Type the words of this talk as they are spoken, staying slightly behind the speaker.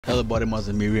Hello buddy, my name is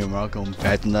Amiri and welcome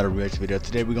back to another reaction video.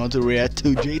 Today we're going to react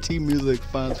to JT Music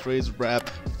Final Phrase Rap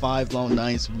 5 Long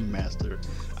Nights Remastered.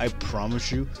 I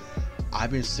promise you, I've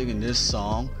been singing this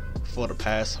song for the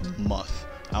past month.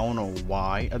 I don't know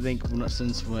why. I think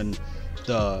since when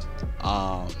they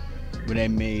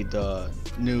made the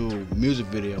new music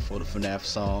video for the FNAF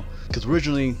song. Because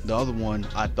originally the other one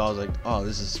I thought was like, oh,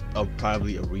 this is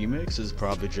probably a remix. This is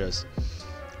probably just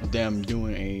them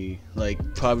doing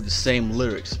probably the same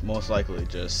lyrics, most likely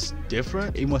just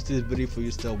different. You must see this video for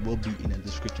yourself, will be in the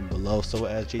description below. So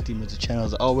as JT Music channel,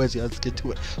 as always, let's get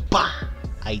to it. Bah!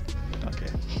 Okay.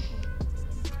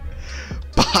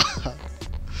 Bah!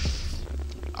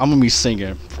 I'm gonna be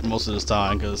singing for most of this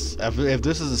time, because if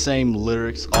this is the same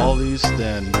lyrics, all these,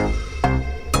 then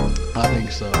I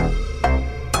think so.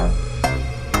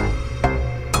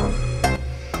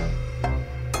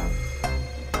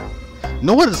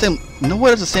 No what is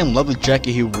the same leather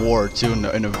jacket he wore too in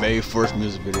the very first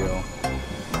music video.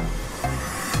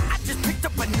 I just picked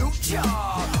up a new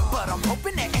job, but I'm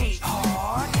hoping it ain't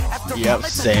hard. Yep,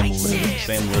 same lyrics.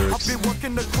 I've been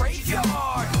working the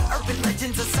graveyard. Urban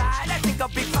legends aside, I think I'll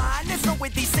be fine. There's no way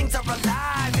these things are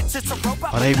alive. It's just a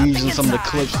robot. Are they using some of the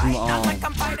clips from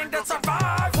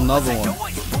another one?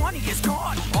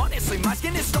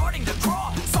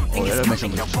 Oh, that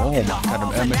animation looks, oh my god, the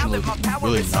animation looks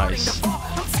really nice.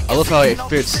 I love how it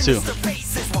fits too.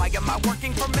 Oh my god,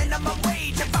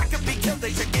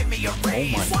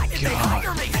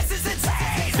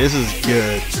 this is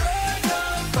good.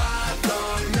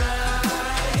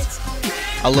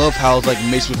 I love how it's like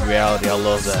mixed with reality. I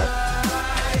love that.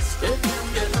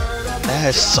 That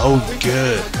is so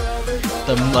good.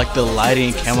 The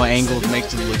lighting and camera angles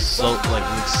makes it look so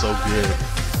good.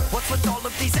 What's with all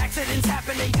of these accidents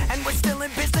happening? And we're still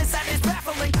in business, that is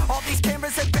baffling. All these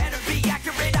cameras had better be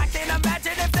accurate. I can't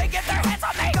imagine if they get their hands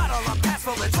on me. Got all a past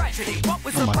full of tragedy. What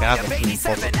was the point of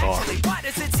 87 actually? Why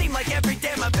does it seem like every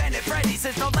damn event at Freddy's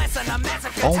is no less than a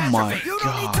massive catastrophe? Oh my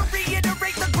god.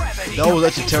 That was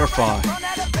actually terrifying.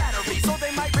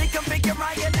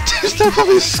 That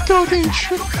probably skull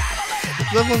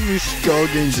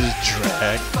getting just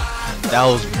dragged. That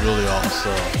was really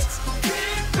awesome.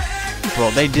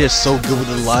 Bro, they did so good with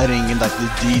the lighting and like the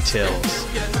details.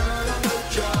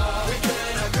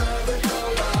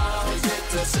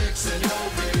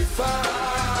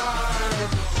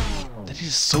 That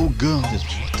is so good on this.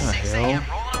 What the hell? Rolling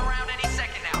around any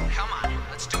second now. Come on,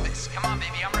 let's do this. Come on,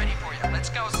 baby, I'm ready for you. Let's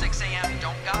go. 6 a.m.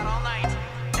 Don't got all night.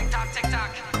 Tick tock, tick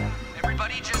tock.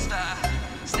 Everybody just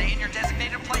stay in your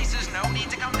designated places. No need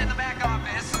to come to the back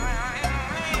office. I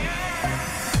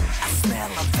smell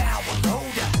a foul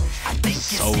odor.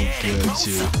 So good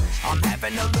too. I'm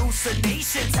having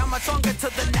hallucinations. How much longer till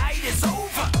the night is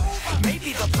over?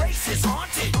 Maybe the place is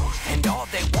haunted and all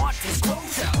they want is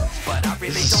closure. But I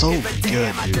really this is so good,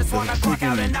 dude. The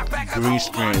freaking green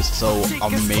screen is so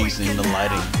amazing. The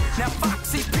lighting. Now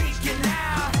Foxy peeking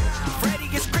out. Freddy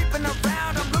is creeping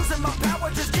around. I'm losing my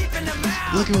power just keeping him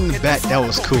out. Look at him in the back. That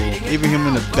was cool. Even him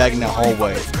in the back in the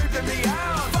hallway.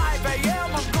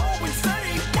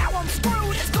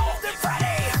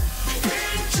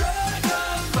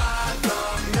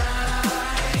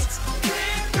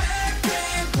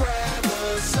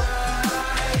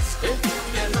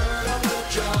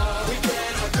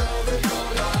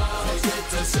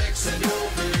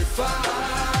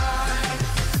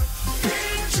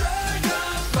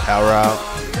 Power out.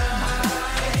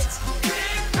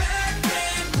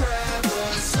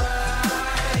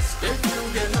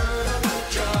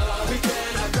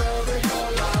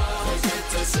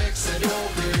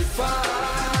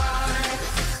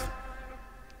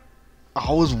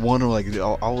 I was wondering to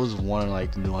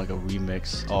do like a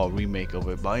remix or remake of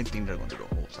it, but I didn't think they're gonna do the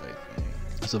whole type thing.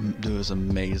 Dude, it's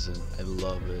amazing. I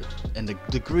love it, and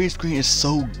the green screen is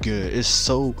so good. It's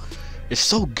so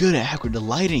good and accurate. The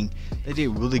lighting they did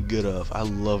really good of. I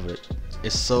love it.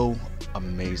 It's so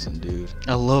amazing, dude.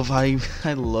 I love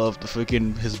the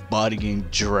freaking his body getting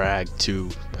dragged too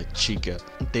by Chica.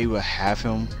 They would have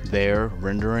him there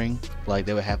rendering, like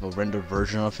they would have a rendered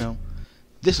version of him.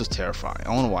 This was terrifying. I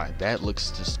don't know why. That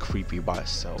looks just creepy by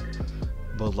itself.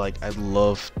 But like I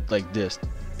love this.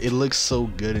 It looks so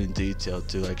good in detail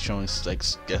too, like showing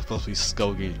supposed to be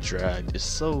skull getting dragged. It's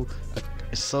so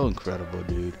incredible,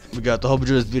 dude. We got the whole bunch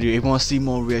of this video. If you want to see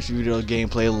more reaction video,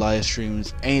 gameplay, live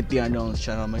streams, anything I know on this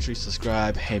channel, make sure you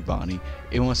subscribe. Hey Bonnie.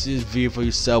 If you want to see this video for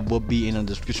yourself, will be in the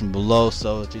description below.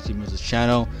 So JT Music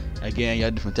channel. Again,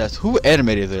 y'all did fantastic. Who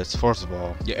animated this, first of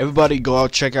all? Yeah, everybody go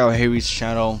out, check out Harry's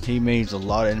channel. He made a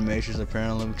lot of animations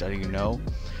apparently, which I didn't know.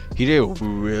 He did a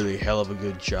really hell of a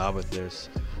good job with this.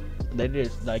 They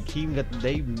did like he even got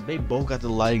they both got the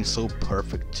lighting so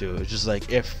perfect too. It's just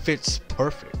like it fits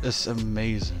perfect. It's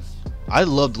amazing. I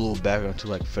love the little background too,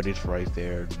 like Freddy's right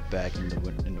there back in the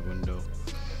window.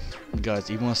 Guys, if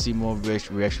you want to see more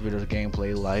reaction videos,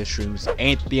 gameplay, live streams,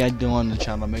 anything I do on the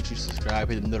channel, make sure you subscribe,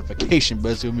 hit the notification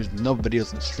bell so you miss no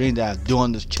videos and streams that I do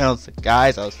on this channel. So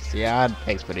guys, I'll see you on the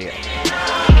next video.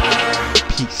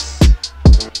 Peace.